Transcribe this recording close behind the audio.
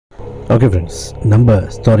Okay friends, நம்ம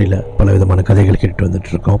ஸ்டோரியில் பல விதமான கதைகள் கேட்டுட்டு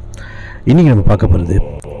வந்துட்டுருக்கோம். இன்றைக்கி நம்ம பார்க்க போகிறது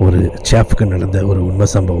ஒரு சேஃப்க்கு நடந்த ஒரு உண்மை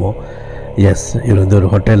சம்பவம். எஸ், இவர் வந்து ஒரு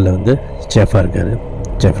ஹோட்டலில் வந்து சேஃபாக இருக்கார்.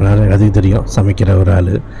 சேஃப்னால் அதுக்கு தெரியும், சமைக்கிற ஒரு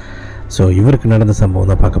ஆள். ஸோ இவருக்கு நடந்த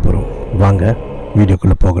சம்பவம் தான் பார்க்க போகிறோம். வாங்க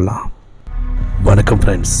வீடியோக்குள்ளே போகலாம். வணக்கம்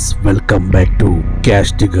friends, welcome back to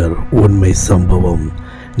cash digger உண்மை சம்பவம்.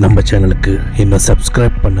 நம்ம சேனலுக்கு இன்னும்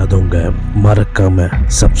சப்ஸ்கிரைப் பண்ணாதவங்க மறக்காமல்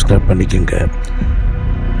சப்ஸ்கிரைப் பண்ணிக்கோங்க.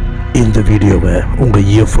 இந்த வீடியோவை உங்கள்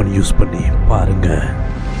இயர்ஃபோன் யூஸ் பண்ணி பாருங்கள்.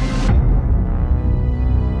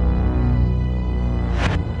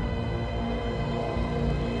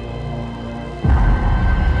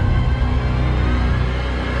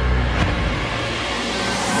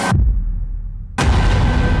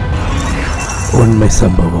 உண்மை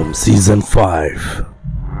சம்பவம் சீசன் 5.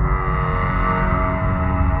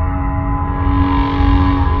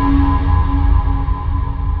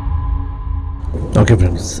 ஓகே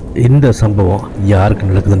ஃப்ரெண்ட்ஸ், இந்த சம்பவம் யாருக்கு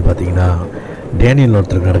நடக்குதுன்னு பார்த்தீங்கன்னா டேனியல்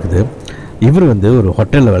ஒருத்தருக்கு நடக்குது. இவர் வந்து ஒரு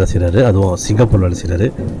ஹோட்டலில் வேலை செய்கிறாரு, அதுவும் சிங்கப்பூரில் வேலை செய்கிறாரு.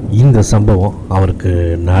 இந்த சம்பவம் அவருக்கு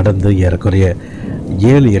நடந்து ஏறக்குறைய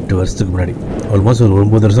 7-8 வருஷத்துக்கு முன்னாடி, ஆல்மோஸ்ட் ஒரு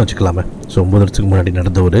 9 வருஷம் வச்சுக்கலாமே. ஸோ 9 வருஷத்துக்கு முன்னாடி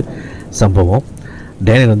நடந்த ஒரு சம்பவம்.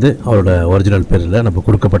 டேனியல் வந்து அவரோட ஒரிஜினல் பேர் இல்லை, நம்ம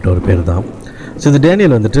கொடுக்கப்பட்ட ஒரு பேர் தான். ஸோ இந்த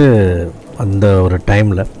டேனியல் வந்துட்டு அந்த ஒரு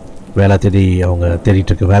டைமில் வேலை தேடி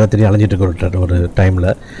அலைஞ்சிட்டு இருக்க ஒரு டைமில்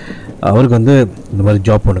அவருக்கு வந்து இந்த மாதிரி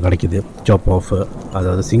ஜாப் ஒன்று கிடைக்கிது. ஜாப் ஆஃபர்,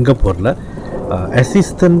 அதாவது சிங்கப்பூரில்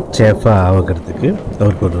அசிஸ்டன்ட் சேஃபாக ஆகிறதுக்கு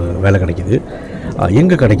அவருக்கு ஒரு வேலை கிடைக்கிது.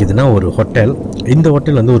 எங்கே கிடைக்கிதுன்னா ஒரு ஹோட்டல். இந்த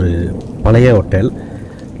ஹோட்டல் வந்து ஒரு பழைய ஹோட்டல்.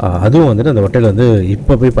 அதுவும் வந்துட்டு அந்த ஹோட்டல் வந்து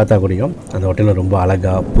இப்போ போய் பார்த்தா கூடயும் அந்த ஹோட்டலில் ரொம்ப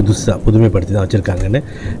அழகாக புதுமைப்படுத்தி தான் வச்சுருக்காங்கன்னு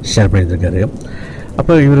ஷேர் பண்ணியிருக்காரு.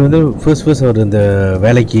 அப்போ இவர் வந்து ஃபர்ஸ்ட் அவர் இந்த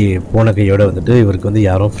வேலைக்கு போன கையோடு வந்துட்டு இவருக்கு வந்து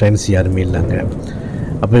ஃப்ரெண்ட்ஸ் யாருமே இல்லைங்க.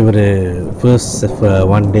 அப்போ இவர் ஃபர்ஸ்ட்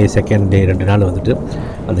 1 டே, செகண்ட் டே 2 நாள் வந்துட்டு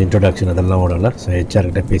அந்த இன்ட்ரொடக்ஷன் அதெல்லாம் ஓடல. ஸோ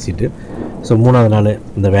ஹெச்ஆர்கிட்ட பேசிவிட்டு, ஸோ 3ஆவது நாள்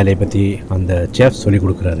இந்த வேலையை பற்றி அந்த சேஃப் சொல்லி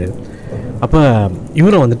கொடுக்குறாரு. அப்போ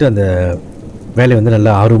இவரும் வந்துட்டு அந்த வேலையை வந்து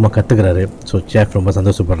நல்லா ஆர்வமாக கற்றுக்கிறாரு. ஸோ சேஃப் ரொம்ப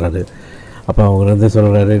சந்தோஷப்படுறாரு. அப்போ அவங்க வந்து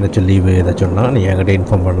சொல்கிறாரு, ஏதாச்சும் லீவு ஏதாச்சும்னா நீ என்கிட்ட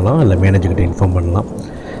இன்ஃபார்ம் பண்ணலாம், இல்லை மேனேஜர்கிட்ட இன்ஃபார்ம் பண்ணலாம்.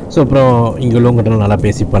 ஸோ அப்புறம் இங்கே உள்ளவங்ககிட்ட நல்லா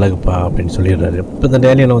பேசி பழகுப்பா அப்படின்னு சொல்லிடுறாரு. இப்போ இந்த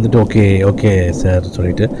டேனியலை வந்துட்டு ஓகே சார்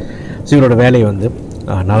சொல்லிவிட்டு, ஸோ இவரோட வேலையை வந்து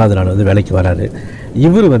 4ஆவது நாள் வந்து வேலைக்கு வராரு.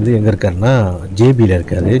 இவர் வந்து எங்கே இருக்காருன்னா ஜேபியில்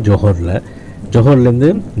இருக்கார், ஜோஹர்லேருந்து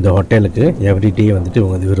இந்த ஹோட்டலுக்கு எவ்ரிடே வந்துட்டு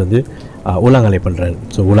இவர் வந்து ஊலாங்கலை பண்ணுறாரு.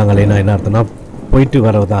 ஸோ ஊலாங்கலைன்னா என்ன அர்த்தம்னா போயிட்டு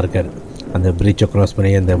வரதான் இருக்கார். அந்த பிரிட்ஜை க்ராஸ்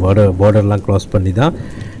பண்ணி அந்த பார்டர்லாம் க்ராஸ் பண்ணி தான்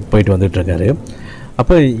போயிட்டு வந்துட்டுருக்காரு.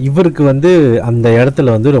 அப்போ இவருக்கு வந்து அந்த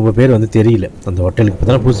இடத்துல வந்து ரொம்ப பேர் வந்து தெரியல. அந்த ஹோட்டலுக்கு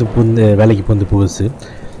இப்போ தானே வேலைக்கு புதுசு.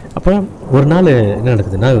 அப்போ ஒரு நாள் என்ன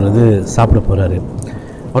நடக்குதுன்னா, இவர் வந்து சாப்பிட போகிறாரு.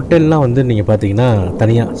 ஹோட்டல்லாம் வந்து நீங்கள் பார்த்தீங்கன்னா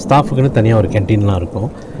தனியாக ஸ்டாஃபுக்குன்னு தனியாக ஒரு கேன்டீன்லாம் இருக்கும்.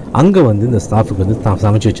 அங்கே வந்து இந்த ஸ்டாஃபுக்கு வந்து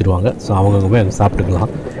சமைச்சு வச்சுருவாங்க. ஸோ அவங்க போய் அங்கே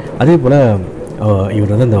சாப்பிட்டுக்கலாம். அதே போல்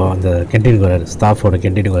இவர் வந்து அந்த கேன்டீனுக்கு வராரு, ஸ்டாஃபோட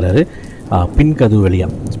கேன்டீனுக்கு வராரு. பின் கதவு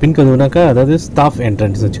வழியாக, பின் கதவுனாக்கா அதாவது ஸ்டாஃப்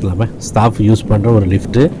என்ட்ரன்ஸ் வச்சுக்கலாமே. ஸ்டாஃப் யூஸ் பண்ணுற ஒரு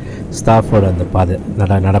லிஃப்ட்டு, ஸ்டாஃபோட அந்த பாதை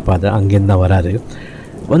நடப்பாதை, அங்கேருந்து தான் வராரு.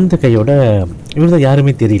 வந்த கையோட இவர் தான்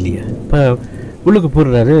யாருமே தெரியலையே. இப்போ உள்ளுக்கு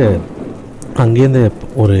போடுறாரு. அங்கேருந்து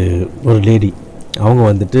ஒரு லேடி,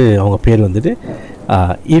 அவங்க பேர் வந்துட்டு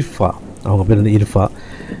இர்ஃபா. அவங்க பேர் வந்து இர்ஃபா.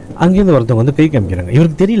 அங்கேருந்து ஒருத்தவங்க வந்து கை காமிக்கிறாங்க.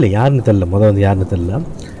 இவருக்கு தெரியல, யாருன்னு தெரில, வந்து யாருன்னு தெரில.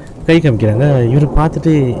 கை காமிக்கிறாங்க. இவர்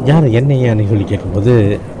பார்த்துட்டு யார் என்னையான்னு சொல்லி கேட்கும்போது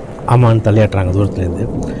ஆமான்னு தலையாட்டுறாங்க தூரத்துலேருந்து.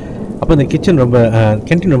 அப்போ இந்த கேன்டீன்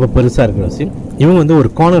ரொம்ப பெருசாக இருக்கிற விஷயம். இவங்க வந்து ஒரு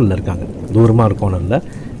கார்னரில் இருக்காங்க, தூரமாக ஒரு கார்னரில்.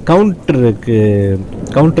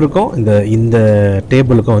 கவுண்டருக்கும் இந்த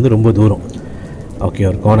டேபிளுக்கும் வந்து ரொம்ப தூரம். ஓகே,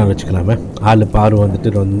 ஒரு கார்னர் வச்சுக்கலாமே. பார்வை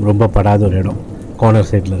வந்துட்டு ரொம்ப படாத ஒரு இடம், கார்னர்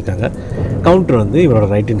சைடில் இருக்காங்க. கவுண்டர் வந்து இவரோட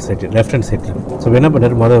லெஃப்ட் ஹேண்ட் சைடில். ஸோ என்ன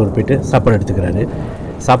பண்ணார், அவர் போய்ட்டு சாப்பாடு எடுத்துக்கிறாரு.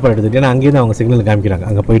 சாப்பாடு எடுத்துகிட்டு, ஏன்னா அங்கேருந்து அவங்க சிக்னல் காமிக்கிறாங்க,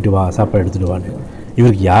 அங்கே போயிட்டு வா சாப்பாடு எடுத்துகிட்டு வான்னு.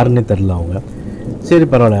 இவருக்கு யாருன்னே தெரில. அவங்க சரி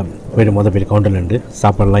பரவாயில்ல போய்ட்டு போய் கவுண்டரில் நின்று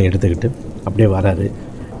சாப்பாடெல்லாம் எடுத்துக்கிட்டு அப்படியே வராரு.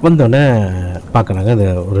 வந்தோடனே பார்க்குறாங்க, அந்த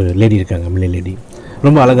ஒரு லேடி இருக்காங்க, மில்லை லேடி,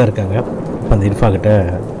 ரொம்ப அழகாக இருக்காங்க. அப்போ அந்த இர்ஃபா கிட்ட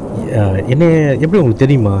என்ன எப்படி உங்களுக்கு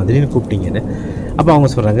தெரியுமா, திடீர்னு கூப்பிட்டீங்கன்னு. அப்போ அவங்க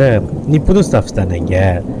சொல்கிறாங்க, நீ புது ஸ்டாஃப்ஸ் தானே இங்கே?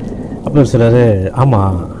 அப்போ சொல்கிறாரு,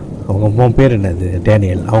 ஆமாம். அவங்க பேர் என்னது,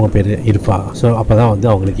 டேனியல். அவங்க பேர் இர்ஃபா. ஸோ அப்போ தான் வந்து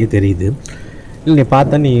அவங்களுக்கே தெரியுது. இல்லை, நீ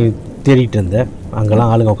பார்த்தா நீ தேடிட்டு இருந்த,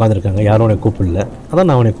 அங்கெல்லாம் ஆளுங்க உட்காந்துருக்காங்க, யாரும் உன்னை கூப்பிடல, அதான்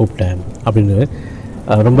நான் உன்னை கூப்பிட்டேன் அப்படின்னு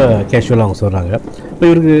ரொம்ப கேஷுவலாக அவங்க சொல்கிறாங்க. இப்போ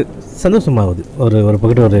இவருக்கு சந்தோஷமாகுது. ஒரு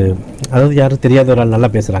பக்கத்து அதாவது யாரும் தெரியாத ஒரு ஆள் நல்லா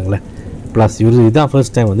பேசுகிறாங்களே. ப்ளஸ் இதுதான்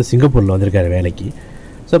ஃபர்ஸ்ட் டைம் வந்து சிங்கப்பூரில் வந்திருக்காரு வேலைக்கு.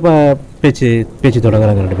 ஸோ இப்போ பேச்சு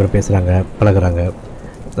தொடங்குறாங்க, 2 பேரும் பேசுகிறாங்க, பழகுறாங்க.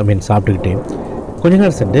 சாப்பிட்டுக்கிட்டே கொஞ்ச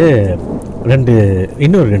நேரம் சென்று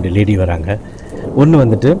இன்னொரு 2 லேடி வராங்க. ஒன்று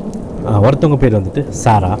வந்துட்டு ஒருத்தவங்க பேர் வந்துட்டு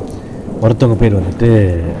சாரா, ஒருத்தவங்க பேர் வந்துட்டு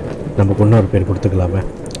நமக்கு இன்னொரு பேர் கொடுத்துக்கலாமே,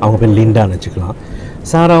 அவங்க பேர் லிண்டான்னு வச்சுக்கலாம்.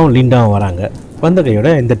 சாராவும் லிண்டாவும் வராங்க. வந்த கையோட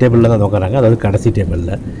இந்த டேபிளில் தான் உட்காராங்க, அதாவது கடைசி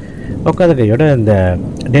டேபிளில் உட்காந்த கையோட இந்த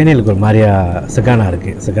டேனியலுக்கு ஒரு மாதிரியா சிகானா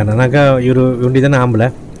இருக்குது. சிகானாக்கா இவர் ஒண்டி தானே ஆம்பளை,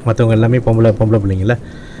 மற்றவங்க எல்லாமே பொம்பளை பிள்ளைங்கள.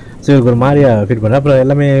 ஸோ இவருக்கு ஒரு மாதிரியா ஃபீல் பண்ணுறேன். அப்புறம்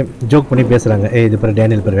எல்லாமே ஜோக் பண்ணி பேசுகிறாங்க, இது பேர்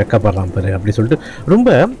டேனியல் பேர் வெக்கப்படுறான் பேர் அப்படி சொல்லிட்டு ரொம்ப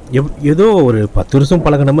ஏதோ ஒரு 10 வருஷம்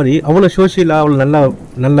பழகின மாதிரி அவ்வளோ சோஷியலாக அவ்வளோ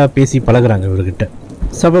நல்லா பேசி பழகுறாங்க இவர்கிட்ட.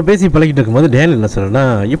 ஸோ அப்போ பேசி பழகிட்டு இருக்கும்போது டேனியல் என்ன சொல்கிறேன்னா,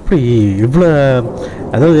 எப்படி இவ்வளோ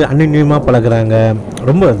அதாவது அந்நியமாக பழகுறாங்க,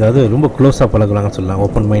 ரொம்ப க்ளோஸாக பழகுறாங்கன்னு சொல்லலாம்,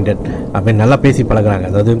 ஓப்பன் மைண்டட் அப்படின்னு நல்லா பேசி பழகுறாங்க.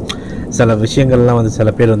 அதாவது சில விஷயங்கள்லாம்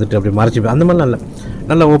சில பேர் அப்படி மறைச்சி அந்த மாதிரிலாம்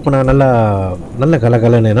நல்லா ஓப்பனாக நல்ல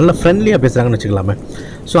கலகலன்னு நல்லா ஃப்ரெண்ட்லியாக பேசுகிறாங்கன்னு வச்சுக்கலாமே.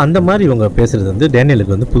 ஸோ அந்த மாதிரி இவங்க பேசுகிறது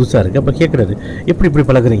டேனியலுக்கு புதுசாக இருக்குது. அப்போ கேட்குறாரு, இப்படி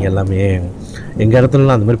பழகுறீங்க எல்லாமே, எங்கள்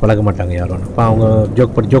இடத்துலலாம் அந்த மாதிரி பழக மாட்டாங்க யாரும். அப்போ அவங்க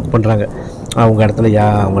ஜோக் பண்ணுறாங்க, அவங்க இடத்துல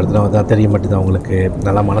தான் தெரிய மாட்டேது அவங்களுக்கு,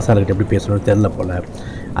 நல்லா மனசாலுக்கிட்ட எப்படி பேசணும்னு தெரில போல்.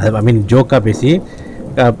 அது ஜோக்காக பேசி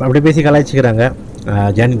அப்படி பேசி கலாய்ச்சிக்கிறாங்க.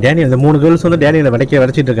 டேனியல் இந்த 3 கேர்ள்ஸ் டேனியலை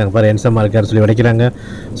விடைச்சிட்டு இருக்காங்க, பாரு என்சமாக இருக்காரு சொல்லி விடைக்கிறாங்க.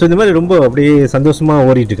 ஸோ இந்த மாதிரி ரொம்ப அப்படியே சந்தோஷமாக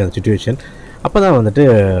ஓடிட்டு இருக்காங்க சுச்சுவேஷன். அப்போ தான்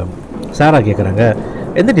சாரா கேட்குறாங்க,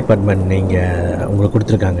 எந்த டிபார்ட்மெண்ட் நீங்கள் உங்களுக்கு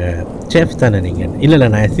கொடுத்துருக்காங்க, செஃப் தானே நீங்கள்? இல்லை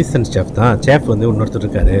நான் அசிஸ்டன்ட் செஃப் தான். செஃப் இன்னொருத்தர்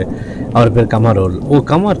இருக்கார், அவர் பேர் கமாரோல்.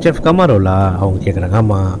 செஃப் கமாரோலா அவங்க கேட்குறாங்க.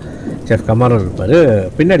 ஆமாம், செஃப் கமாரோல் இருப்பார்.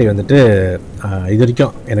 பின்னாடி இது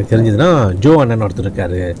வரைக்கும் எனக்கு தெரிஞ்சதுன்னா ஜோ அண்ணன் ஒருத்தர்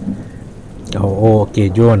இருக்கார். ஓகே,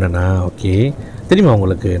 ஜோ அண்ணனா, ஓகே, தெரியுமா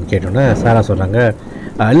உங்களுக்கு கேட்டோன்னே சாரா சொல்கிறாங்க,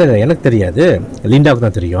 இல்லை எனக்கு தெரியாது, லிண்டாவுக்கு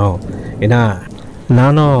தான் தெரியும். ஏன்னா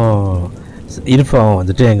நானும் இருஃபாவும்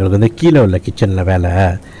எங்களுக்கு கீழே உள்ள கிச்சனில் வேலை.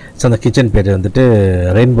 ஸோ அந்த கிச்சன் பேர்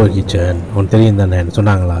ரெயின்போ கிச்சன், உனக்கு தெரியும் தானே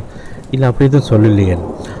சொன்னாங்களா? இல்லை அப்படி எதுவும் சொல்லலையே.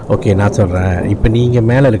 ஓகே, நான் சொல்கிறேன், இப்போ நீங்கள்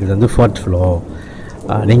மேலே இருக்கிறது 4th floor,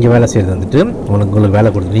 நீங்கள் வேலை செய்கிறது உங்களுக்கு வேலை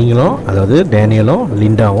கொடுத்து நீங்களும், அதாவது டேனியலும்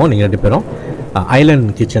லிண்டாவும் நீங்கள் 2 பேரும் ஐலண்ட்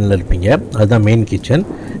கிச்சனில் இருப்பீங்க. அதுதான் மெயின் கிச்சன்.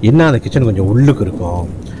 என்ன அந்த கிச்சன் கொஞ்சம் உள்ளுக்கு இருக்கும்,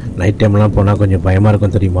 நைட் டைம்லாம் போனால் கொஞ்சம் பயமாக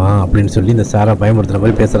இருக்கும் தெரியுமா அப்படின்னு சொல்லி இந்த சாரா பயமுறுத்துகிற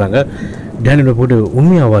மாதிரி பேசுகிறாங்க. டேனியல் போட்டு,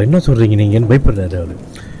 உண்மையாவா, என்ன சொல்கிறீங்க நீங்கன்னு பயப்படுறாரு அவர்.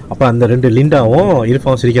 அப்போ அந்த 2 லிண்டாவும்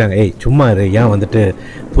இருஃபாவும் சிரிக்கிறாங்க, சும்மா இரு, ஏன்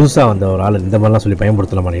புதுசாக வந்த ஒரு ஆள் இந்த மாதிரிலாம் சொல்லி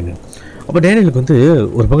பயன்படுத்தலாம் அப்படின்னு. அப்போ டேனியலுக்கு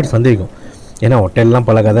ஒரு பக்கத்து சந்தேகம், ஏன்னா ஹோட்டல்லாம்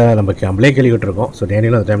பல கதை நம்ம நம்மளே கேள்விப்பட்டிருக்கோம். ஸோ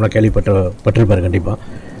டேனியலும் அந்த டைம்லாம் பட்டிருப்பாரு கண்டிப்பாக.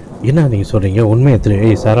 என்ன நீங்கள் சொல்கிறீங்க,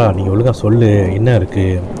 உண்மையை சாரா நீங்கள் ஒழுங்காக சொல்லு, என்ன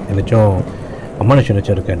இருக்குது, ஏதாச்சும் அம்மானுஷன்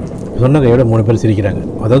இருக்கேன் சொன்ன கையோட 3 பேர் சிரிக்கிறாங்க.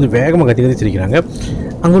 அதாவது வேகமாக கத்தி சிரிக்கிறாங்க.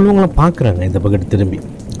 அங்கே உள்ளவங்களாம் பார்க்குறாங்க இந்த பக்கத்து திரும்பி,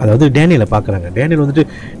 அதாவது டேனியலை பார்க்குறாங்க.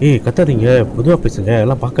 டேனியல் கத்தாதீங்க, பொதுவாக பேசுங்க,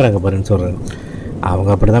 எல்லாம் பார்க்குறாங்க பாருன்னு சொல்கிறாங்க. அவங்க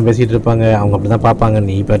அப்படி தான் பேசிகிட்டு இருப்பாங்க, அவங்க அப்படி தான் பார்ப்பாங்க,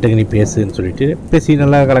 நீ பாட்டுக்கு நீ பேசுன்னு சொல்லிட்டு பேசி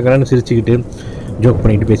நல்லா கலக்கலன்னு சிரிச்சுக்கிட்டு ஜோக்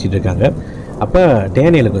பண்ணிக்கிட்டு பேசிகிட்டு இருக்காங்க. அப்போ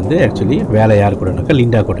டேனியலுக்கு ஆக்சுவலி வேலை யார் கூடனாக்கா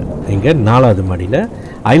லிண்டா கூட. இங்கே 4வது மாடியில்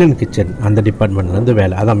ஐலண்ட் கிச்சன் அந்த டிபார்ட்மெண்ட்லேருந்து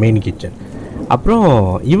வேலை, அதான் மெயின் கிச்சன். அப்புறம்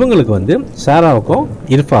இவங்களுக்கு சாராவுக்கும்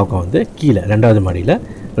இருஃபாவுக்கும் கீழே 2வது மாடியில்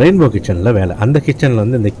ரெயின்போ கிச்சனில் வேலை. அந்த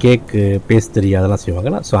கிச்சனில் இந்த கேக்கு பேஸ்திரி அதெல்லாம்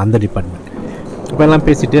செய்வாங்களா, ஸோ அந்த டிபார்ட்மெண்ட். இப்போ எல்லாம்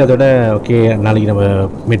பேசிவிட்டு அதோட ஓகே நாளைக்கு நம்ம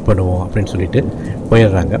மீட் பண்ணுவோம் அப்படின்னு சொல்லிட்டு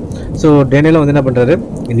போயிடுறாங்க. ஸோ டேனியலும் என்ன பண்ணுறாரு,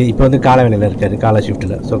 இப்போ காலை வேலையில் இருக்கார், காலை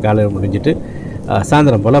ஷிஃப்ட்டில். ஸோ காலையில் முடிஞ்சிட்டு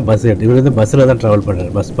சாயந்தரம் போல் பஸ் எடுத்து, இவர் பஸ்ஸில் தான் ட்ராவல்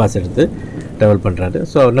பண்ணுறாரு, பஸ் பாஸ் எடுத்து ட்ராவல் பண்ணுறாரு.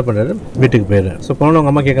 ஸோ என்ன பண்ணுறாரு, வீட்டுக்கு போயிடுறாரு. ஸோ போனவங்க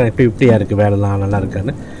அம்மா கேட்குறாங்க, இப்படியா இருக்குது வேலைலாம் நல்லா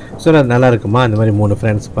இருக்கான்னு. ஸோ நல்லா இருக்குமா, இந்த மாதிரி 3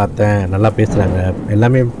 ஃப்ரெண்ட்ஸ் பார்த்தேன், நல்லா பேசுகிறாங்க,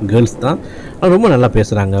 எல்லாமே கேர்ள்ஸ் தான், ரொம்ப நல்லா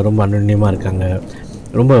பேசுகிறாங்க, ரொம்ப அன்யோன்யமாக இருக்காங்க,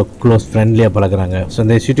 ரொம்ப க்ளோஸ் ஃப்ரெண்ட்லியாக பழகுறாங்க. ஸோ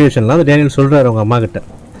இந்த சுச்சுவேஷன்லாம் டேனியல் சொல்கிறாரு அவங்க அம்மா கிட்ட.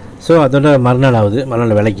 ஸோ அதோட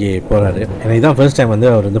மறுநாள் வேலைக்கு போகிறாரு. ஏன்னா இதுதான் ஃபர்ஸ்ட் டைம்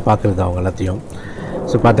அவர் பார்க்குறது அவங்க எல்லாத்தையும்.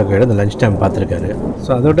 ஸோ பார்த்த இந்த லஞ்ச் டைம் பார்த்துருக்காரு. ஸோ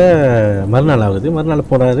அதோட மறுநாள்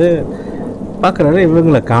போகிறாரு, பார்க்குறாரு,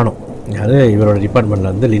 இவங்களை காணும். அது இவரோட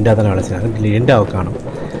டிபார்ட்மெண்ட்டில் லிண்டா தானே வேலை செய்கிறாங்க, லிண்டாவை காணும்.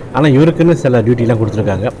 ஆனால் இவருக்குன்னு சில டியூட்டிலாம்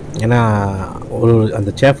கொடுத்துருக்காங்க. ஏன்னா அந்த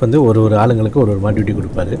சேஃப் ஒரு ஆளுங்களுக்கு ஒரு மாதிரி டியூட்டி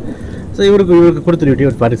கொடுப்பாரு. ஸோ இவருக்கு கொடுத்த டியூட்டி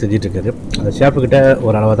ஒரு பாட்டு செஞ்சிட்ருக்காரு. அந்த ஷேஃபுக்கிட்ட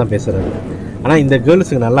ஒரு அளவாக தான் பேசுகிறாரு. ஆனால் இந்த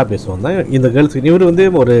கேர்ள்ஸுக்கு நல்லா பேசுவோம் தான். இந்த கேர்ள்ஸுக்கு இவர்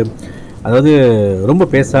ஒரு அதாவது ரொம்ப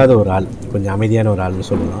பேசாத ஒரு ஆள், கொஞ்சம் அமைதியான ஒரு ஆள்னு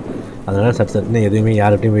சொல்லலாம். அதனால் சட்டுன்னு எதுவுமே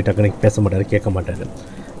யார்கிட்டையும் போய் டக்குனு பேச மாட்டார், கேட்க மாட்டார்.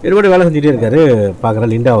 இவரோட வேலை செஞ்சுட்டே இருக்கார். பார்க்குற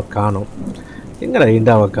லிண்டாவை காணும். எங்கடா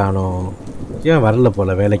லிண்டாவை காணும், ஏன் வரல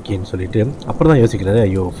போல் வேலைக்குன்னு சொல்லிட்டு அப்புறம் தான் யோசிக்கிறாரு,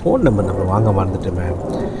 ஐயோ ஃபோன் நம்பர் நம்ம வாங்க மறந்துட்டோமே,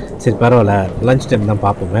 சரி பரவாயில்ல லன்ச் டைம் தான்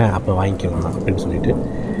பார்ப்போமே, அப்போ வாங்கிக்கலாம் அப்படின்னு சொல்லிட்டு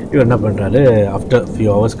இவர் என்ன பண்ணுறாரு, ஆஃப்டர் ஃபியூ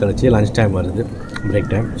ஹவர்ஸ் கழிச்சு லன்ச் டைம் வருது, பிரேக்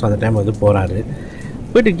டைம். ஸோ அந்த டைம் போகிறாரு.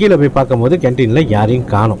 போய்ட்டு கீழே போய் பார்க்கும்போது கேன்டீனில் யாரையும்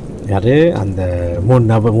காணும். யார், அந்த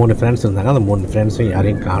 3 ஃப்ரெண்ட்ஸ் இருந்தாங்க, அந்த 3 ஃப்ரெண்ட்ஸும்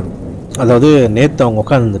யாரையும் காணும். அதாவது நேற்று அவங்க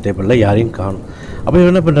உட்காந்துருந்த டேபிளில் யாரையும் காணும். அப்போ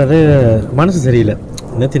இவர் என்ன பண்ணுறாரு, மனசு சரியில்லை,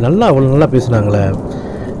 நேற்று அவ்வளோ நல்லா பேசுனாங்களே,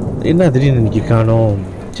 என்ன திடீர்னு இன்றைக்கி காணும்,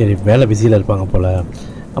 சரி வேலை பிஸியில் இருப்பாங்க போல்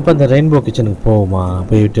அப்போ அந்த ரெயின்போ கிச்சனுக்கு போவோமா,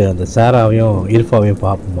 போயிட்டு அந்த சாராவையும் இர்ஃபாவையும்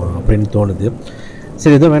பார்ப்போமா அப்படின்னு தோணுது.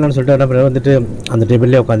 சரி எதுவும் வேணாம்னு சொல்லிட்டு என்ன வந்துட்டு அந்த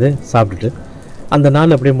டேபிள்லேயே உட்காந்து சாப்பிட்டுட்டு அந்த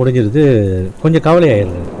நாள் அப்படியே முடிஞ்சிருது. கொஞ்சம்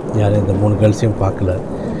கவலையாயிடுது, யார் இந்த 3 கேர்ள்ஸையும் பார்க்கல.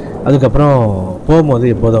 அதுக்கப்புறம் போகும்போது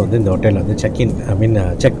எப்போதும் வந்து இந்த ஹோட்டலில் வந்து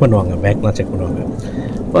செக் பண்ணுவாங்க, பேக்லாம் செக் பண்ணுவாங்க.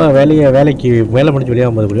 இப்போ வேலைக்கு வேலை முடிஞ்சு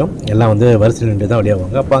வெளியாகும்போது கூடயும் எல்லாம் வந்து வரிசை நின்று தான்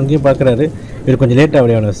வெளியாகுவாங்க. அப்போ அங்கேயும் பார்க்குறாரு, இவர் கொஞ்சம் லேட்டாக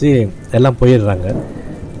வெளியான வச்சு எல்லாம் போயிடுறாங்க.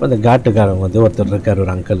 இப்போ அந்த காட்டுக்காரவங்க வந்து ஒருத்தர் இருக்கார்,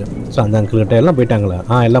 ஒரு அங்கிள். ஸோ அந்த அங்கிள்கிட்ட எல்லாம் போயிட்டாங்களா,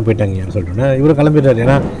 எல்லாம் போயிட்டாங்கன்னு சொல்லிட்டோன்னே இவரும் கிளம்பிடுறாரு.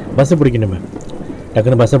 ஏன்னா பஸ்ஸு பிடிக்கணுமே,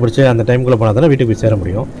 டக்குன்னு பஸ்ஸை பிடிச்சி அந்த டைமுக்குள்ளே போனால் தானே வீட்டுக்கு போய் சேர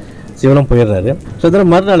முடியும். சிவலும் போயிடுறாரு. ஸோ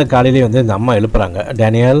இதெல்லாம் மறுநாள் காலையிலேயே வந்து இந்த அம்மா எழுப்புறாங்க,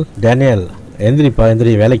 டேனியல்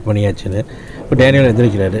எந்திரி வேலைக்கு பண்ணியாச்சுன்னு. இப்போ டேனியல்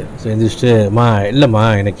எந்திரிக்கிறாரு. ஸோ எந்திரிச்சிட்டு, இல்லைம்மா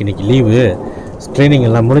எனக்கு இன்றைக்கி லீவு, ட்ரைனிங்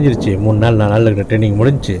எல்லாம் முடிஞ்சிருச்சு, 3 நாள் இருக்கிற ட்ரைனிங்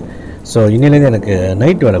முடிஞ்சிச்சு. ஸோ இன்னிலேருந்து எனக்கு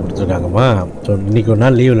நைட்டு வேலை கொடுத்துருக்காங்கம்மா. ஸோ இன்றைக்கி ஒரு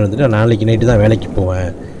நாள் லீவில் இருந்துட்டு நாளைக்கு நைட்டு தான் வேலைக்கு போவேன்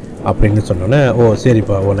அப்படின்னு சொன்னோன்னே, ஓ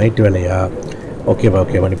சரிப்பா, நைட்டு வேலையா,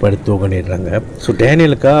 ஓகேப்பா நீ படுத்து தூங்கிடுறாங்க. ஸோ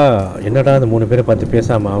டேனியலுக்கா என்னடா அந்த 3 பேரை பார்த்து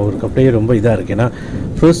பேசாமல் அவருக்கு அப்படியே ரொம்ப இதாக இருக்குது. ஏன்னா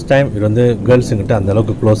ஃபர்ஸ்ட் டைம் இவர் வந்து கேர்ள்ஸுங்கிட்ட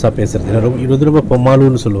அந்தளவுக்கு க்ளோஸாக பேசுகிறது. ஏன்னா இது வந்து ரொம்ப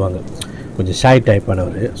பொம்மாலுன்னு சொல்லுவாங்க, கொஞ்சம் ஷாய்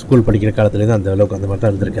டைப்பானவர். ஸ்கூல் படிக்கிற காலத்துலேருந்து அந்த அளவுக்கு அந்த மாதிரி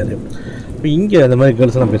தான் இருந்திருக்காரு. இப்போ இங்கே அந்த மாதிரி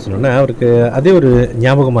கேர்ள்ஸ்லாம் பேசணுன்னா அவருக்கு அதே ஒரு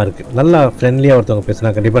ஞாபகமாக இருக்குது. நல்லா ஃப்ரெண்ட்லியாக ஒருத்தவங்க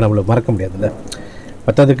பேசினா கண்டிப்பாக நம்மளை மறக்க முடியாதுல்ல.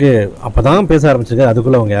 பத்தாவதுக்கு அப்போ தான் பேச ஆரம்பிச்சிருக்காரு.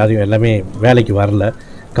 அதுக்குள்ளே அவங்க யாரையும் எல்லாமே வேலைக்கு வரல,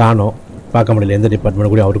 காணோம், பார்க்க முடியல. எந்த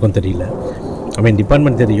டிபார்ட்மெண்ட் கூட அவருக்கும் தெரியல.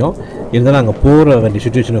 டிபார்ட்மெண்ட் தெரியும், இருந்தாலும் அங்கே போகிற வேண்டிய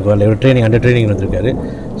சுச்சுவேஷனுக்கு வரல. ஒரு அண்டர் ட்ரைனிங் வந்திருக்காரு.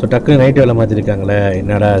 ஸோ டக்குன்னு நைட்டு வேலை மாற்றிருக்காங்களே,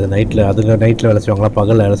 என்னடா அது நைட்டில் வேலை செய்வாங்களா,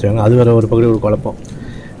 பகலில் வேலை செய்வாங்க, அது வேறு ஒரு பகுதி ஒரு குழப்பம்.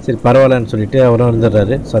 சரி பரவாயில்லன்னு சொல்லிவிட்டு அவரும்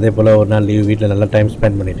வந்துடுறாரு. ஸோ அதே போல் ஒரு நாள் லீவ், வீட்டில் நல்லா டைம்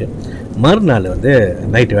ஸ்பெண்ட் பண்ணிவிட்டு மறுநாள் வந்து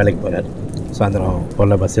நைட்டு வேலைக்கு போகிறாரு. சாயந்தரம்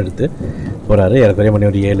போல் பஸ் எடுத்து போகிறாரு. ஏறக்குறைய மணி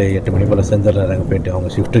ஒரு 7-8 மணி போல் சேர்ந்துடுறாரு. அங்கே போய்ட்டு அவங்க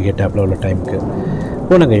ஷிஃப்ட்டு கேட்டாப்பில் உள்ள டைமுக்கு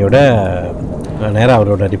பூனங்கையோட நேராக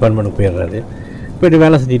அவரோட டிபார்ட்மெண்ட்டுக்கு போயிடுறாரு. போய்ட்டு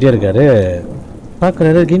வேலை செஞ்சுட்டே இருக்கார்.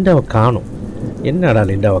 பார்க்குறாரு, லிண்டாவை காணும். என்னடா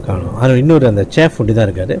லிண்டாவை காணும், அது இன்னொரு அந்த சேஃப் ஒட்டி தான்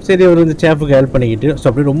இருக்கார். சரி அவர் வந்து சேஃபுக்கு ஹெல்ப் பண்ணிக்கிட்டு ஸோ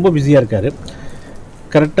அப்படி ரொம்ப பிஸியாக இருக்கார்.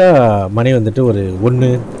 கரெக்டாக மணி வந்துட்டு ஒரு 1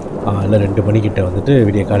 இல்லை 2 மணிக்கிட்ட வந்துட்டு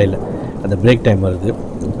விடிய காலையில் அந்த பிரேக் டைம் வருது.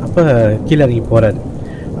 அப்போ கீழே இறங்கி போகிறாரு.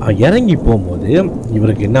 இறங்கி போகும்போது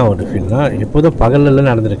இவருக்கு என்ன ஒரு ஃபீல்னா, எப்போதும் பகலில்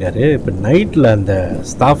நடந்திருக்காரு. இப்போ நைட்டில் அந்த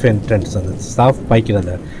ஸ்டாஃப் என்ட்ரன்ஸ், அந்த ஸ்டாஃப் பாய்க்கிற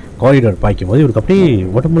அந்த காரிடோர் பாய்க்கும் போது இவருக்கு அப்படியே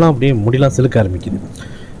உடம்புலாம் அப்படியே முடியெல்லாம் சிலுக்க ஆரம்பிக்குது.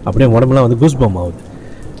 அப்படியே உடம்புலாம் வந்து கூஸ்பம் ஆகுது,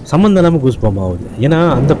 சம்மந்தம் இல்லாமல் கூஸ்பம் ஆகுது. ஏன்னா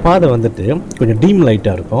அந்த பாதை வந்துட்டு கொஞ்சம் டீம்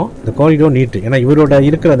லைட்டாக இருக்கும், இந்த காரிடோர் நீட்டு. ஏன்னா இவரோட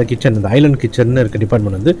இருக்கிற அந்த கிச்சன், அந்த ஐலண்ட் கிச்சன்னு இருக்க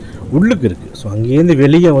டிபார்ட்மெண்ட் வந்து உள்ளுக்கு இருக்குது. ஸோ அங்கேருந்து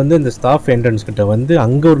வெளியே வந்து இந்த ஸ்டாஃப் என்ட்ரன்ஸ் கிட்ட வந்து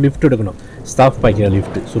அங்கே ஒரு லிஃப்ட் எடுக்கணும், ஸ்டாஃப் பாய்க்கிற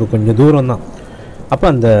லிஃப்ட்டு. ஸோ கொஞ்சம் தூரம் தான். அப்போ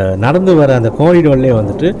அந்த நடந்து வர அந்த காரிடோர்லேயே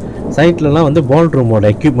வந்துட்டு சைட்லலாம் வந்து பால் ரூமோட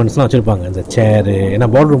எக்யூப்மெண்ட்ஸ்லாம் வச்சுருப்பாங்க, இந்த சேரு. ஏன்னா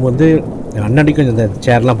பால் ரூம் வந்து அன்னடிக்கும் இந்த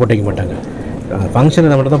சேர்லாம் போட்டு வைக்க மாட்டாங்க,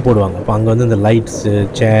 ஃபங்க்ஷனை மட்டும் தான் போடுவாங்க. அப்போ அங்கே வந்து இந்த லைட்ஸு,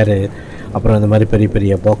 சேரு, அப்புறம் இந்த மாதிரி பெரிய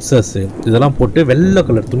பெரிய பாக்ஸஸ்ஸு இதெல்லாம் போட்டு வெள்ளை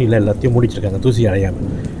கலர் துணியில் எல்லாத்தையும் முடிச்சிருக்காங்க, தூசி அடையாமல்.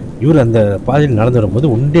 இவர் அந்த பாதையில் நடந்து வரும்போது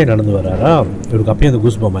ஒன்றே நடந்து வராரா, இவருக்கு அப்பயும் அந்த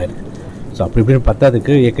கூஸ்பம் ஆயிருக்கு. ஸோ அப்படி இப்படின்னு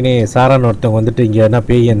பத்தாதுக்கு ஏற்கனவே சாரான்னு ஒருத்தவங்க வந்துட்டு இங்கே என்ன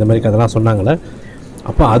பேய் அந்த மாதிரி அதெல்லாம் சொன்னாங்களே,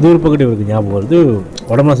 அப்போ அது ஒரு பக்கத்து இவருக்கு ஞாபகம் வருது.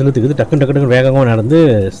 உடம்புலாம் செலுத்துக்குது. டக்குன்னு வேகமாக நடந்து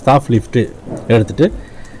ஸ்டாஃப் லிஃப்ட்டு எடுத்துகிட்டு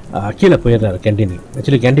கீழே போயிடுறாரு கேன்டீனுக்கு.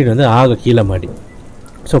 ஆக்சுவலி கேன்டீன் வந்து கீழே மாடி.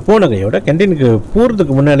 ஸோ போன கையோட கேன்டீனுக்கு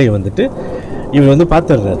போகிறதுக்கு முன்னாடியே வந்துட்டு இவர் வந்து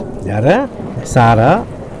பார்த்துடுறாரு, யாரை, சாரா,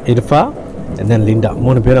 இர்ஃபா, தென் லிண்டா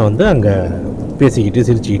 3 பேரை வந்து அங்கே பேசிக்கிட்டு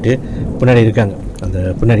சிரிச்சுக்கிட்டு பின்னாடி இருக்காங்க. அந்த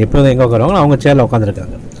பின்னாடி எப்போதும் எங்கே உட்காருவாங்களோ அவங்க சேரில்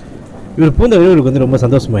உட்காந்துருக்காங்க. இவர் பூந்தகை இவருக்கு வந்து ரொம்ப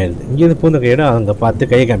சந்தோஷமாயிருது. இங்கேருந்து பூந்தகையோட அவங்க பார்த்து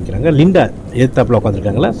கையை காமிக்கிறாங்க. லிண்டா எதிர்த்தாப்பில்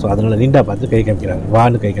உட்காந்துருக்காங்களா, ஸோ அதனால் லிண்டா பார்த்து கை காமிக்கிறாங்க,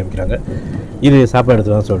 வான்னு கை காமிக்கிறாங்க. இது சாப்பாடு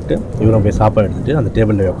எடுத்துதான் சொல்லிட்டு இவரும் போய் சாப்பாடு எடுத்துகிட்டு அந்த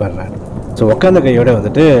டேபிளில் உட்காடுறாங்க. ஸோ உட்காந்த கையோட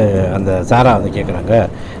வந்துட்டு அந்த சாரா வந்து கேட்குறாங்க,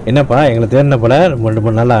 என்னப்பா எங்களை தேடின போல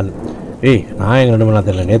 2-3 நாளாக. நான் எங்கள் 2 நாள்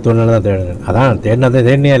தெரியல, நேற்று 1 நாள் தான் தேடுங்க. அதான்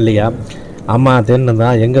தேடினியா இல்லையா? ஆமாம் தேடினது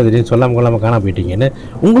தான். எங்கே திடீர்னு சொல்லாமல் கொள்ளாமல் காணா போயிட்டீங்கன்னு.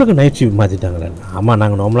 உங்களுக்கு நைட் ஷிஃப்ட் மாற்றிட்டாங்களே? ஆமாம்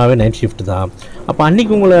நாங்கள் நார்மலாகவே நைட் ஷிஃப்ட் தான். அப்போ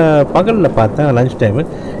அன்றைக்கி உங்களை பகலில் பார்த்தேன் லன்ச் டைமு.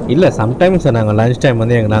 இல்லை சம்டைம்ஸ் நாங்கள் லன்ச் டைம்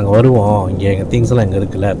வந்து நாங்கள் வருவோம், இங்கே எங்கள் திங்ஸ்லாம் இங்கே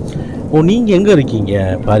இருக்குல்ல. நீங்கள் எங்கே இருக்கீங்க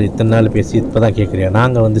பாரு, இத்தனை நாள் பேசி இப்போ தான் கேட்குறியா?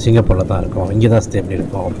 நாங்கள் வந்து சிங்கப்பூரில் தான் இருக்கோம், இங்கே தான் ஸ்டே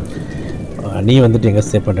பண்ணியிருக்கோம், நீ வந்துட்டு எங்கே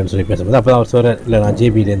ஸ்டே பண்ணுறேன்னு சொல்லி பேசும்போது அப்போ தான் அவர் சொல்கிறார், இல்லை நான்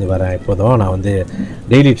ஜேபிலேருந்து வரேன், இப்போதும் நான் வந்து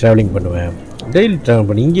டெய்லி ட்ராவலிங் பண்ணுவேன். டெய்லி ட்ராவல்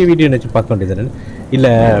பண்ணி இங்கே வீடியோ நினச்சி பார்க்க வேண்டியது.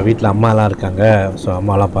 இல்லை வீட்டில் அம்மாலாம் இருக்காங்க, ஸோ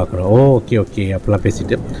அம்மாலாம் பார்க்குறோம். ஓகே அப்படிலாம்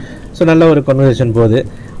பேசிவிட்டு ஸோ நல்ல ஒரு கன்வர்சேஷன் போகுது.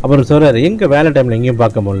 அப்புறம் சொல்கிறார், எங்கள் வேலை டைமில் எங்கேயும்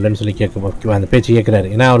பார்க்க முடியலன்னு சொல்லி அந்த பேச்சு கேட்குறாரு.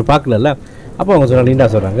 ஏன்னா அவர் பார்க்கல. அப்போ அவங்க சொல்கிறாங்க, லிண்டா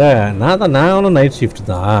சொல்கிறாங்க, நானும் நைட் ஷிஃப்ட்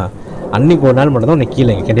தான், அன்றைக்கி ஒரு நாள் மட்டும் தான் உன்னை கீழே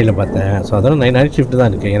எங்கள் கேண்டீனில் பார்த்தேன், ஸோ அதெல்லாம் நைட் ஷிஃப்ட் தான்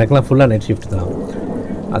இருக்குது, எனக்குலாம் ஃபுல்லாக நைட் ஷிஃப்ட் தான்,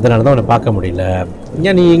 அதனால தான் உன்னை பார்க்க முடியல.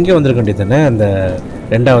 ஏன் நீ எங்கே வந்திருக்க வேண்டியது தானே அந்த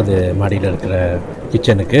 2வது மாடியில் இருக்கிற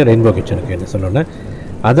கிச்சனுக்கு, ரெயின்போ கிச்சனுக்கு என்ன சொன்னோன்னே,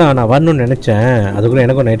 அதான் நான் வரணும்னு நினச்சேன், அதுக்குள்ளே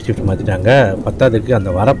எனக்கும் நைட் ஷிஃப்ட் மாற்றிட்டாங்க. பத்தாவதுக்கு அந்த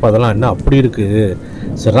வரப்பதெல்லாம் என்ன அப்படி இருக்குது,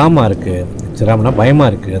 சிராமா இருக்குது. சிராமனா பயமாக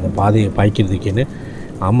இருக்குது அந்த பாதையை பாய்க்கிறதுக்குன்னு.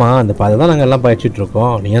 ஆமாம், அந்த பாதை தான் நாங்கள் எல்லாம்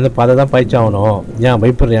பாய்ச்சிட்ருக்கோம், நீ அந்த பாதை தான் பாய்ச்சாகணும், ஏன்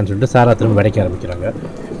பயப்படுறியான்னு சொல்லிட்டு சாரா திரும்ப விடைக்க ஆரம்பிக்கிறாங்க.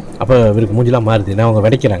 அப்போ இவருக்கு மூஞ்சிலாம் மாறுது, ஏன்னா அவங்க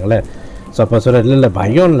விடைக்கிறாங்களே. ஸோ அப்போ சொல்ல இல்லை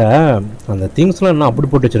பயம் இல்லை, அந்த திங்ஸ்லாம் இன்னும் அப்படி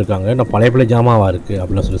போட்டு வச்சுருக்காங்க, இன்னும் பழைய ஜாமாவாக இருக்குது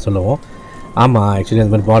அப்படின்னு சொல்லுவோம். ஆமாம், ஆக்சுவலி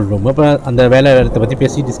அந்த மாதிரி பால் ரூம். அப்போ அந்த வேலை இடத்தை பற்றி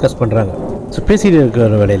பேசி டிஸ்கஸ் பண்ணுறாங்க. ஸோ பேசிட்டு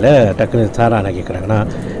இருக்கிற வேலையில் டக்குன்னு சாரா என்ன கேட்குறாங்கன்னா,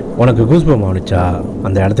 உனக்கு கூஸ்பம் ஆனிச்சா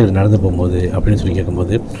அந்த இடத்துக்கு நடந்து போகும்போது அப்படின்னு சொல்லி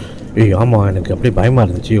கேட்கும்போது, ஏய் ஆமாம், எனக்கு அப்படியே பயமாக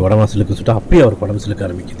இருந்துச்சு, உடம்பு சிலுக்கு சொல்லிட்டு அப்படியே அவருக்கு உடம்பு சிலுக்க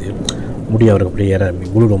ஆரம்பிக்குது, முடி அவருக்கு அப்படியே ஏற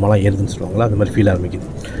முழு ரூமெல்லாம் ஏறுதுன்னு சொல்லுவாங்களா, அந்த மாதிரி ஃபீல் ஆரம்பிக்குது.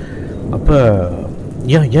 அப்போ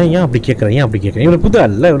ஏன் அப்படி கேட்குறேன், ஏன் அப்படி கேட்குறேன், இவருக்கு புது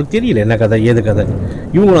இல்லை, இவருக்கு தெரியல என்ன கதை ஏது கதை.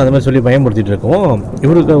 இவங்களும் அந்த மாதிரி சொல்லி பயமுறுத்திட்டு இருக்கோம்.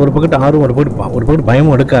 இவருக்கு ஒரு பக்கத்து ஆர்வம், ஒரு பக்கத்து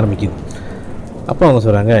பயமும் எடுக்க ஆரம்பிக்குது. அப்போ அவங்க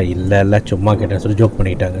சொல்கிறாங்க, இல்லை சும்மா கேட்டேன் சொல்லி ஜோக்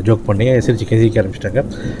பண்ணிக்கிட்டாங்க. ஜோக் பண்ணி சிரிக்க ஆரம்பிச்சிட்டாங்க.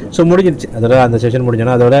 ஸோ முடிஞ்சிருச்சு அதோட அந்த செஷன்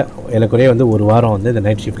முடிஞ்சோன்னா அதோட எனக்குறையே வந்து ஒரு வாரம் வந்து இந்த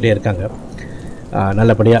நைட் ஷிஃப்ட்லேயே இருக்காங்க.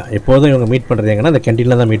 நல்லபடியாக எப்போதும் இவங்க மீட் பண்ணுறது எங்கன்னா அந்த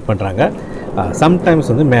கேன்டீனில் தான் மீட் பண்ணுறாங்க. சம்டைம்ஸ்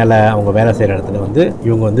வந்து மேலே அவங்க வேலை செய்கிற இடத்துல வந்து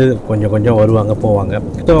இவங்க வந்து கொஞ்சம் வருவாங்க போவாங்க.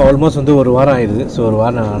 ஸோ ஆல்மோஸ்ட் வந்து ஒரு வாரம் ஆயிடுது. ஸோ ஒரு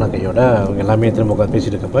வாரம் ஆன கையோட அவங்க எல்லாமே திரும்ப உட்காந்து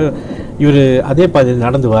பேசிகிட்டு இருக்கப்போ இவர் அதே பாதையில்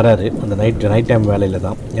நடந்து வராரு. அந்த நைட் டைம் வேலையில்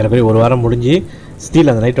தான் எனக்குரிய ஒரு வாரம் முடிஞ்சு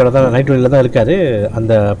ஸ்டீல் அந்த நைட் வழியில் தான் இருக்கார்.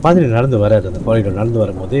 அந்த பாதையில் நடந்து வராரு. அந்த காரிடோர் நடந்து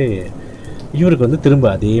வரும்போது இவருக்கு வந்து திரும்ப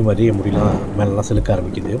அதே மாதிரி முடியலாம் மேலெலாம் செலுக்க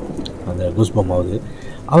ஆரம்பிக்குது, அந்த கூஸ்பம் ஆகுது.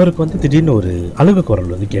 அவருக்கு வந்து திடீர்னு ஒரு அழுகு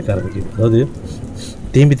குரல் வந்து கேட்க ஆரம்பிக்குது. அதாவது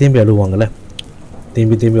தேம்பி அழுவாங்கள்ல,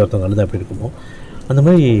 தேம்பி ஒருத்தவங்க அழுது அப்படி இருக்குமோ அந்த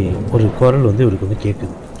மாதிரி ஒரு குரல் வந்து இவருக்கு வந்து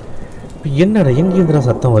கேட்குது. இப்போ என்னடா எங்கேருந்துடா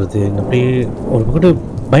சத்தம் வருது, அப்படியே ஒரு பக்கத்து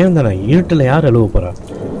பயம் தானே, இருட்டில் யார் அழுவ போகிறா.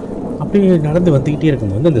 அப்படியே நடந்து வந்துக்கிட்டே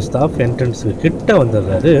இருக்கும்போது அந்த ஸ்டாஃப் என்ட்ரன்ஸுக்கு கிட்ட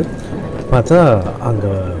வந்துடுறாரு. பார்த்தா அங்கே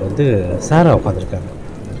வந்து சாரா உட்காந்துருக்காங்க,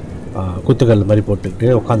 குத்துக்கல் மாதிரி போட்டுக்கிட்டு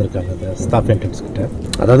உட்காந்துருக்காங்க அந்த ஸ்டாஃப் என்ட்ரன்ஸ்கிட்ட,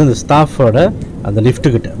 அதாவது அந்த ஸ்டாஃபோட அந்த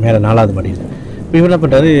லிஃப்ட்டுக்கிட்ட மேலே 4வது மாடியில். இப்போ இவர் என்ன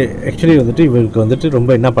பண்ணுறாரு, ஆக்சுவலி வந்துட்டு இவருக்கு வந்துட்டு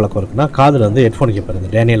ரொம்ப என்ன பழக்கம் இருக்குன்னா, காதில் வந்து ஹெட்ஃபோன் கேட்பார். இந்த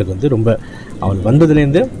டேனியலுக்கு வந்து ரொம்ப அவர்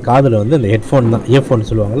வந்ததுலேருந்து காதில் வந்து அந்த ஹெட்ஃபோன் தான், இயர்ஃபோன்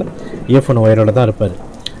சொல்லுவாங்கள்ல, இயர்ஃபோன் ஒயரோட தான் இருப்பார்.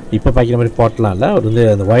 இப்போ பாய்க்கிற மாதிரி பாட்டெலாம் இல்லை, அவர் வந்து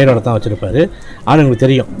அந்த ஒயரோட தான் வச்சுருப்பார். ஆளுங்களுக்கு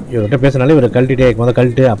தெரியும் இவர்கிட்ட பேசினாலே இவர் கழட்டிட்டே இருக்கும்போது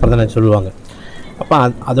கழட்டு அப்புறம் தான் சொல்லுவாங்க. அப்போ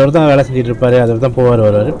அதோட தான் வேலை செஞ்சுட்டு இருப்பார், அதோட தான்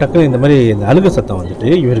வருவார். டக்குனு இந்த மாதிரி இந்த அழுகு சத்தம் வந்துட்டு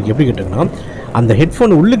இவருக்கு எப்படி கேட்டிருக்குன்னா, அந்த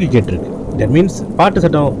ஹெட்ஃபோன் உள்ளுக்கு கேட்டிருக்கு. தட் மீன்ஸ் பாட்டு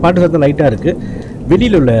சத்தம் லைட்டாக இருக்குது,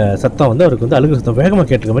 வெளியில் உள்ள சத்தம் வந்து அவருக்கு வந்து அழுகு சத்தம் வேகமாக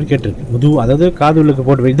கேட்டிருக்க மாதிரி கேட்டிருக்கு. அதாவது காது உள்ளுக்கு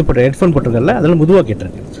போட்டு ஹெட்ஃபோன் போட்டிருக்கல, அதெல்லாம் மெதுவாக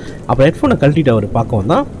கேட்டிருக்கு. அப்போ ஹெட்ஃபோனை கழட்டிட்டு அவர்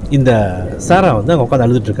பார்க்கவும் தான் இந்த சாரா வந்து அவங்க உட்காந்து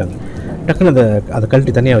அழுதுட்டுருக்காங்க. டக்குன்னு அதை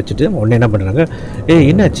கழட்டி தனியாக வச்சுட்டு உடனே என்ன பண்ணுறாங்க,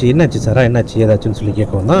 என்னாச்சு சாரா, என்னாச்சு ஏதாச்சுன்னு சொல்லி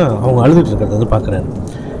கேட்கவும் தான் அவங்க அழுதுட்டு இருக்கிறத வந்து பார்க்குறாரு.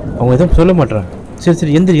 அவங்க எதுவும் சொல்ல மாட்டுறாங்க.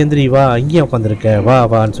 சரி எந்திரி வா, இங்கேயே உட்காந்துருக்க,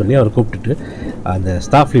 வான்னு சொல்லி அவர் கூப்பிட்டுட்டு அந்த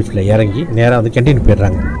ஸ்டாஃப் லிஃப்ட்டில் இறங்கி நேராக வந்து கேன்டீனுக்கு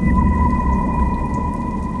போயிடுறாங்க.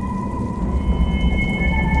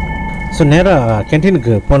 ஸோ நேராக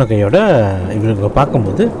கேன்டீனுக்கு போன கையோட இவருக்கு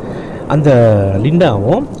பார்க்கும்போது அந்த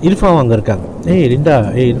லிண்டாவும் இர்ஃபாவும் அங்கே இருக்காங்க. லிண்டா,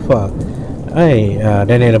 இர்ஃபா,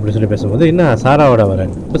 டேனியல் அப்படி சொல்லி பேசும்போது என்ன சாராவோட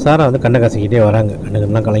வராங்க. இப்போ சாரா வந்து கண்ணை காசிக்கிட்டே வராங்க,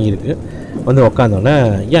 கண்ணுக்கெல்லாம் கலங்கியிருக்கு. வந்து உக்காந்தோடனே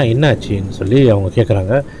ஏன் என்னாச்சுன்னு சொல்லி அவங்க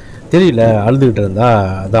கேட்குறாங்க. தெரியல, அழுதுகிட்டு இருந்தா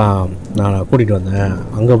அதான் நான் கூட்டிகிட்டு வந்தேன்,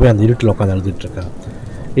 அங்கே போய் அந்த இருட்டில் உட்காந்து அழுதுகிட்ருக்கேன்.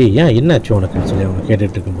 ஏன் என்னாச்சு உனக்குன்னு சொல்லி அவங்க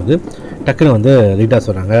கேட்டுட்டு இருக்கும்போது டக்குன்னு வந்து லீட்டா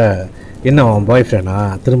சொல்கிறாங்க, என்ன அவன் பாய் ஃப்ரெண்டா,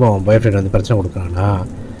 திரும்ப அவன் பாய் ஃப்ரெண்ட் வந்து பிரச்சனை கொடுக்குறானா,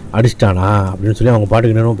 அடிச்சிட்டானா அப்படின்னு சொல்லி அவங்க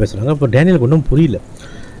பாட்டுக்கு என்னென்னமோ பேசுகிறாங்க. இப்போ டேனியலுக்கு ஒன்றும் புரியல,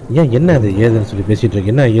 என்ன அது ஏதுன்னு சொல்லி பேசிகிட்டு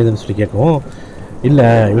இருக்கு, என்ன ஏதுன்னு சொல்லி கேட்கவும், இல்லை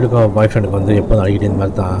இவருக்கும் பாய் ஃப்ரெண்டுக்கு வந்து எப்போதும் அழுகிட்டே இந்த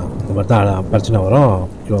மாதிரி தான் பிரச்சனை வரும்,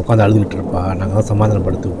 இவன் உட்காந்து அழுதுகிட்டு இருப்பா, நாங்கள் தான்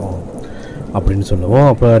சமாதானப்படுத்துவோம் அப்படின்னு சொல்லுவோம்.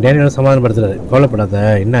 அப்போ டேனியலும் சமாதானப்படுத்துறாரு, கவலைப்படாத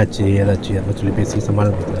என்னாச்சு ஏதாச்சு அப்படின்னு சொல்லி பேசி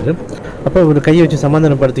சமாதானப்படுத்துறாரு. அப்போ இவர் கையை வச்சு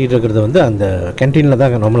சமாதானப்படுத்திக்கிட்டு இருக்கிறது வந்து அந்த கேன்டீனில்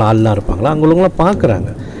தான் நம்மளாம் ஆள்லாம் இருப்பாங்களா, அங்கே உள்ளவங்களாம்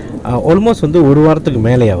பார்க்குறாங்க. ஆல்மோஸ்ட் வந்து ஒரு வாரத்துக்கு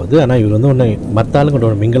மேலேயாவது. ஆனால் இவர் வந்து ஒன்று மற்ற ஆளுங்கிட்ட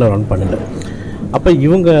ஒரு மிங்கில் ரன் பண்ணலை. அப்போ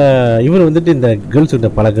இவர் வந்துட்டு இந்த கேர்ள்ஸ்கிட்ட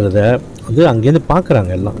பழகிறத வந்து அங்கேருந்து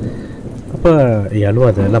பார்க்குறாங்க எல்லாம். அப்போ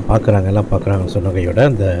அழுவாத எல்லாம் பார்க்குறாங்கன்னு சொன்ன கையோட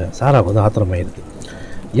அந்த சாரா வந்து ஆத்திரமாயிருது.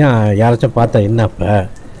 ஏன் யாராச்சும் பார்த்தா என்ன, அப்போ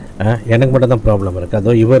எனக்கு மட்டும் தான் ப்ராப்ளம் இருக்குது,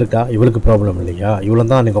 அதோ இவளுக்கு ப்ராப்ளம் இல்லையா, இவ்வளோ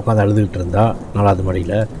தான் அன்றைக்கி உட்காந்து அழுதுகிட்டு இருந்தா 4வது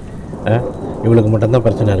மாடியில், இவளுக்கு மட்டும்தான்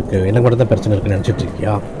பிரச்சனை இருக்குது, எனக்கு மட்டும் தான் பிரச்சனை இருக்குன்னு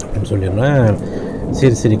நினச்சிட்ருக்கியா அப்படின்னு சொல்லிடுறேன்.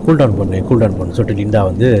 சரி கூல் டவுன் பண்ணு சொல்லிட்டு லிண்டா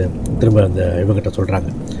வந்து திரும்ப அந்த இவங்கிட்ட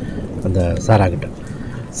சொல்கிறாங்க, அந்த சாராக்கிட்ட.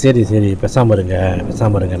 சரி பேசாமல் இருங்க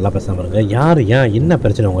எல்லாம் பேசாமல் இருங்க, யார் ஏன் என்ன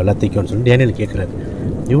பிரச்சனை உங்கள் எல்லாத்தைக்கும்னு சொல்லி டேனியல் கேட்குறாரு.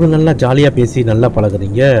 இவ்வளோ நல்லா ஜாலியாக பேசி நல்லா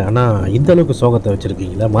பழகுறீங்க, ஆனால் இந்தளவுக்கு சோகத்தை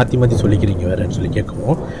வச்சுருக்கீங்களா, மாற்றி சொல்லிக்கிறீங்க வேறுன்னு சொல்லி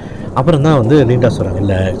கேட்கவும், அப்புறம் தான் வந்து லிண்டா சொல்கிறாங்க,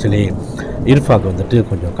 இல்லை ஆக்சுவலி இர்ஃபாக்கு வந்துட்டு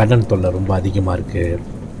கொஞ்சம் கடன் தொல்லை ரொம்ப அதிகமாக இருக்குது,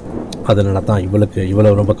 அதனால தான்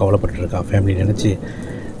இவ்வளோ ரொம்ப கவலைப்பட்டுருக்கா, ஃபேமிலி நினச்சி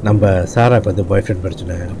நம்ம சாராக்கு வந்து பாய் ஃப்ரெண்ட்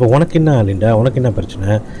பிரச்சனை. அப்போ உனக்கு என்ன லிண்டா, உனக்கு என்ன பிரச்சனை?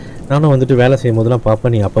 நானும் வந்துட்டு வேலை செய்யும் போதெல்லாம்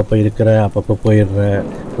பார்ப்பேன், நீ அப்பப்போ இருக்கிற, அப்பப்போ போயிடுற,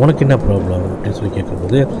 உனக்கு என்ன ப்ராப்ளம் அப்படின்னு சொல்லி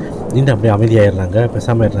கேட்கும்போது லிண்டா அப்படியே அமைதியாகிடுறாங்க,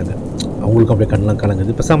 பெசாமல் ஆயிடுறாங்க. அவங்களுக்கும் அப்படியே கண்ணெலாம்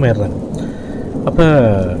கலங்குது, பெசாமல் ஆயிடுறாங்க. அப்போ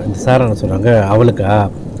இந்த சார் என்ன சொல்கிறாங்க,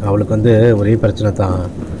 அவளுக்கு வந்து ஒரே பிரச்சனை தான்,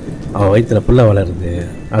 அவள் வயிற்றில் புள்ள வளருது,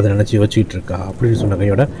 அதை நினச்சி யோசிச்சுக்கிட்டு இருக்கா அப்படின்னு சொன்ன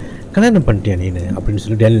கையோட, கல்யாணம் பண்ணிட்டியா நீனு அப்படின்னு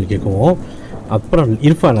சொல்லி டேனியல் கேட்கவும், அப்புறம்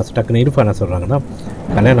டக்குன்னு இர்ஃபான் என்ன சொல்கிறாங்கன்னா,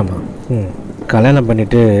 கல்யாணமா? கல்யாணம்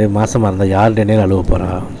பண்ணிவிட்டு மாதமாக இருந்தால் யார் டேனியல் அழுவ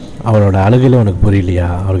போகிறா? அவளோட அழுகையில் உனக்கு புரியலையா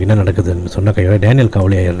அவருக்கு என்ன நடக்குதுன்னு சொன்ன கையோட டேனியல்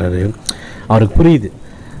கவலையாகிடுறாரு. அவருக்கு புரியுது,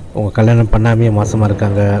 உங்கள் கல்யாணம் பண்ணாமையே மாதமாக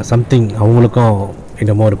இருக்காங்க, சம்திங் அவங்களுக்கும்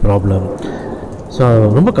என்னமோ ஒரு ப்ராப்ளம். ஸோ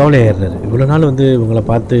ரொம்ப கவலையாகிடுறாரு. இவ்வளோ நாள் வந்து இவங்களை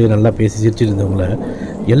பார்த்து நல்லா பேசி சிரிச்சுட்டு இருந்தவங்கள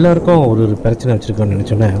எல்லாருக்கும் ஒரு பிரச்சனை வச்சுருக்கோன்னு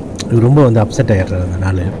நினச்சோன்னே இவர் ரொம்ப வந்து அப்செட் ஆகிடுறாரு அந்த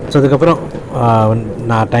நாள். ஸோ அதுக்கப்புறம்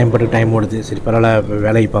நான் டைம் ஓடுது, சரி பரவாயில்ல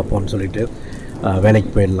வேலைக்கு பார்ப்போம்னு சொல்லிட்டு வேலைக்கு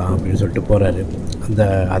போயிடலாம் அப்படின்னு சொல்லிட்டு போகிறாரு.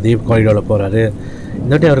 அதே காரிடோரில் போகிறாரு.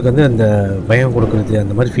 இந்த வாட்டி அவருக்கு வந்து அந்த பயம் கொடுக்குறது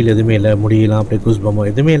அந்த மாதிரி ஃபீல் எதுவுமே இல்லை, முடியலாம் அப்படியே கூஸ்பமோ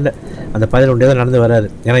எதுவுமே இல்லை. அந்த பதில் ஒன்றே தான் நடந்து வராரு.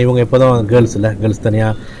 ஏன்னா இவங்க எப்போதும் கேர்ள்ஸ்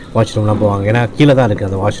தனியாக வாஷ்ரூம்லாம் போவாங்க, ஏன்னா கீழே தான் இருக்குது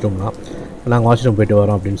அந்த வாஷ்ரூம்லாம். நாங்கள் வாஷ்ரூம் போய்ட்டு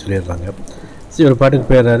வரோம் அப்படின்னு சொல்லிடுறாங்க. சரி ஒரு பாட்டுக்கு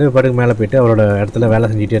போயிடுறாரு. பாட்டுக்கு மேலே போய்ட்டு அவரோட இடத்துல வேலை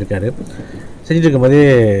செஞ்சுட்டே இருக்கார். செஞ்சுட்டு இருக்கும்போதே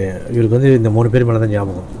இவருக்கு வந்து இந்த 3 பேர் மேலே தான்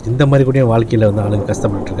ஞாபகம், இந்த மாதிரி கூட வாழ்க்கையில் வந்து ஆளுங்க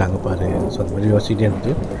கஷ்டப்பட்டுருக்காங்க பாரு. ஸோ அந்த மாதிரி யோசிச்சுட்டே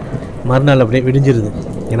இருந்துட்டு மறுநாள் அப்படியே விடிஞ்சிருது,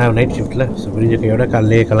 ஏன்னா நைட் ஷிஃப்ட்டில். ஸோ விடிஞ்ச கையோட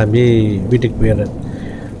காலையிலே கிளம்பி வீட்டுக்கு போயிடுறாரு.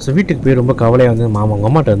 ஸோ வீட்டுக்கு போய் ரொம்ப கவலையாக வந்து அவங்க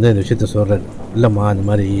அம்மாட்ட வந்து இந்த விஷயத்த சொல்கிறார். இல்லைம்மா, இந்த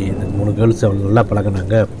மாதிரி இந்த 3 கேர்ள்ஸ் அவங்க நல்லா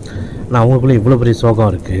பழகினாங்க, ஆனால் அவங்களுக்குள்ளே இவ்வளோ பெரிய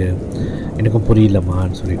சோகம் இருக்குது, எனக்கும்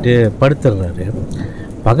புரியலம்மான்னு சொல்லிட்டு படுத்துடுறாரு.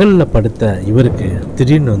 பகலில் படுத்த இவருக்கு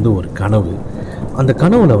திடீர்னு வந்து ஒரு கனவு. அந்த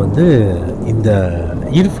கனவுல வந்து இந்த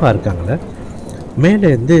இர்ஃபா இருக்காங்கள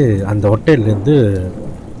மேலேருந்து அந்த ஹோட்டல்லேருந்து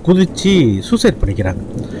குதித்து சூசைட் பண்ணிக்கிறாங்க.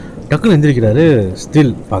 டக்குன்னு எந்திரிக்கிறாரு.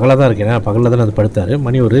 ஸ்டில் பகலாக தான் இருக்கு, ஏன்னா பகலில் தான் அது படுத்தார்.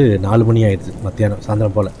 மணி ஒரு 4 மணி ஆயிடுச்சு, மத்தியானம்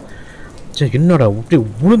சாயந்தரம் போல். சரி என்னடா அப்படி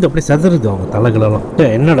உளுந்து அப்படியே சதுருது அவங்க தலைகளெல்லாம்.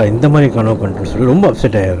 என்னடா இந்த மாதிரி கனவு கண்டுன்னு சொல்லி ரொம்ப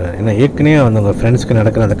அப்செட் ஆகிடுறாரு. ஏன்னா ஏற்கனவே அவங்க ஃப்ரெண்ட்ஸ்க்கு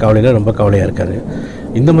நடக்கிற அந்த கவலையில் ரொம்ப கவலையாக இருக்காரு.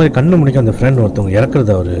 இந்த மாதிரி கண்ணு முடிக்க அந்த ஃப்ரெண்ட் ஒருத்தவங்க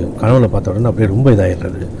இறக்குறது அவர் கனவுல பார்த்த உடனே அப்படியே ரொம்ப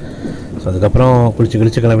இதாகிடுறாரு. ஸோ அதுக்கப்புறம்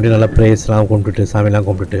குளிச்சு கிளம்பிட்டு நல்லா ப்ரேயர்ஸ்லாம் கும்பிட்டுட்டு சாமியெல்லாம்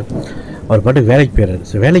கும்பிட்டுட்டு அவர் பாட்டுக்கு வேலைக்கு போயிடுறாரு.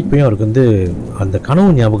 ஸோ வேலைக்கு போய் அவருக்கு வந்து அந்த கனவு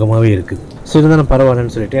ஞாபகமாகவே இருக்குது. ஸோ இருந்தாலும்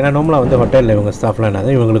பரவாயில்லன்னு சொல்லிட்டு, ஏன்னா நார்மலாக வந்து ஹோட்டலில் இவங்க ஸ்டாஃப்லாம்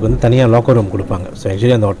என்ன இவங்களுக்கு வந்து தனியாக லாக்கர் ரூம் கொடுப்பாங்க. ஸோ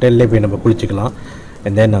ஆக்சுவலி அந்த ஹோட்டல்லே போய் நம்ம குளிச்சிக்கலாம்,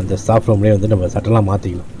 அண்ட் தென் அந்த ஸ்டாஃப் ரூம்லேயே வந்து நம்ம சட்டெல்லாம்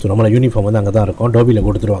மாற்றிக்கலாம். ஸோ நம்மளோட யூனிஃபார்ம் வந்து அங்கே தான் இருக்கும், டோபியில்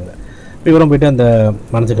கொடுத்துருவாங்க. இவரும் போய்ட்டு அந்த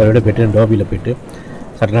மனசு கரையோட போய்ட்டு டோபியில் போய்ட்டு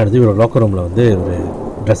சட்டெல்லாம் எடுத்து இவரோட லாக்கர் ரூமில் வந்து ஒரு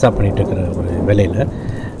ட்ரெஸ்ஸாக பண்ணிகிட்டு இருக்கிற ஒரு வேலையில்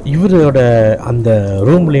இவரோட அந்த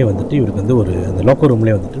ரூம்லேயே வந்துட்டு இவருக்கு வந்து அந்த லாக்கர்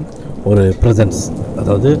ரூம்லேயே வந்துட்டு ஒரு ப்ரெசன்ஸ்,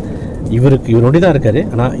 அதாவது இவரோட தான் இருக்கார்,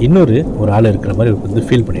 ஆனால் ஒரு ஆள் இருக்கிற மாதிரி இவருக்கு வந்து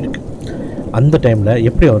ஃபீல் பண்ணியிருக்கு. அந்த டைமில்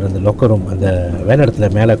எப்படி அவர் அந்த லாக்கர் ரூம் அந்த வேலை இடத்துல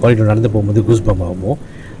மேலே காரிடோர் நடந்து போகும்போது கூஸ்பம் ஆகுமோ,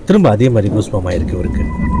 திரும்ப அதே மாதிரி கூஸ்பம் ஆகிருக்கு இவருக்கு.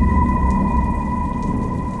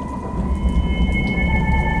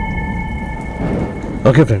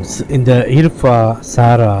 ஓகே ஃப்ரெண்ட்ஸ், இந்த இர்ஃபா,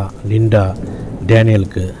 சாரா, லிண்டா,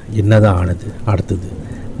 டேனியலுக்கு என்னதான் ஆனது அடுத்தது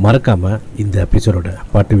மறக்காமல் இந்த எபிசோடோட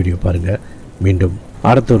பாட்டு வீடியோ பாருங்கள். மீண்டும்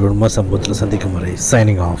அடுத்த ஒரு உண்மை சம்பவத்தில் சந்திக்கும் வரை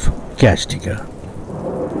சைனிங் ஆஃப் கேஷ் டிக்கர்.